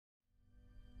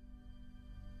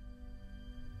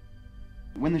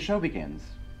When the show begins,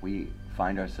 we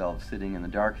find ourselves sitting in the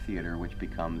dark theater, which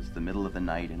becomes the middle of the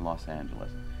night in Los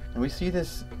Angeles. And we see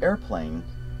this airplane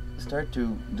start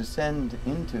to descend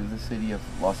into the city of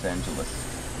Los Angeles.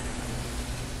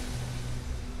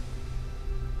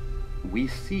 We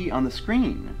see on the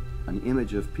screen an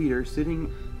image of Peter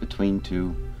sitting between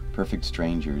two perfect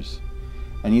strangers,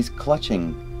 and he's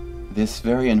clutching this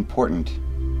very important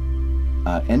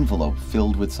envelope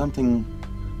filled with something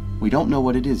we don't know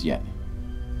what it is yet.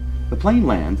 The plane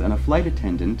lands and a flight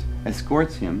attendant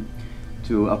escorts him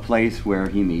to a place where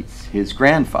he meets his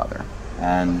grandfather.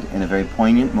 And in a very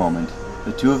poignant moment,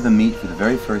 the two of them meet for the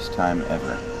very first time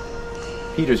ever.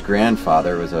 Peter's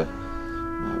grandfather was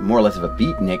more or less of a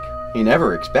beatnik. He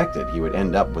never expected he would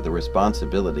end up with the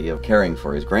responsibility of caring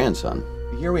for his grandson.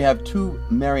 Here we have two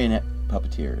marionette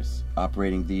puppeteers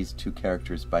operating these two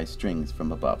characters by strings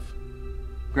from above.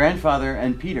 Grandfather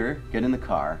and Peter get in the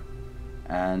car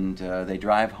and they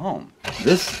drive home.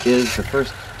 This is the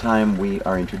first time we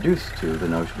are introduced to the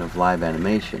notion of live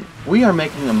animation. We are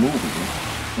making a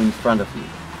movie in front of you,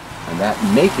 and that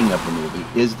making of the movie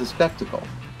is the spectacle.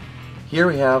 Here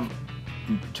we have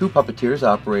two puppeteers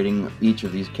operating each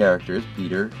of these characters,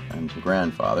 Peter and the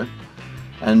grandfather,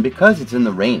 and because it's in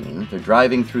the rain, they're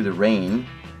driving through the rain,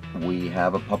 we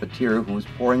have a puppeteer who's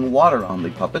pouring water on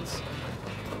the puppets,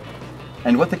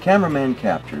 and what the cameraman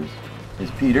captures is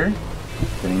Peter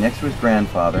sitting next to his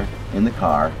grandfather in the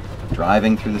car,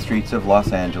 driving through the streets of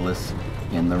Los Angeles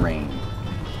in the rain.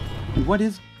 What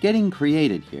is getting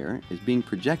created here is being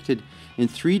projected in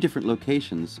 3 different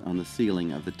locations on the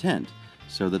ceiling of the tent,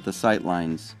 so that the sight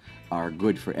lines are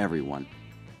good for everyone.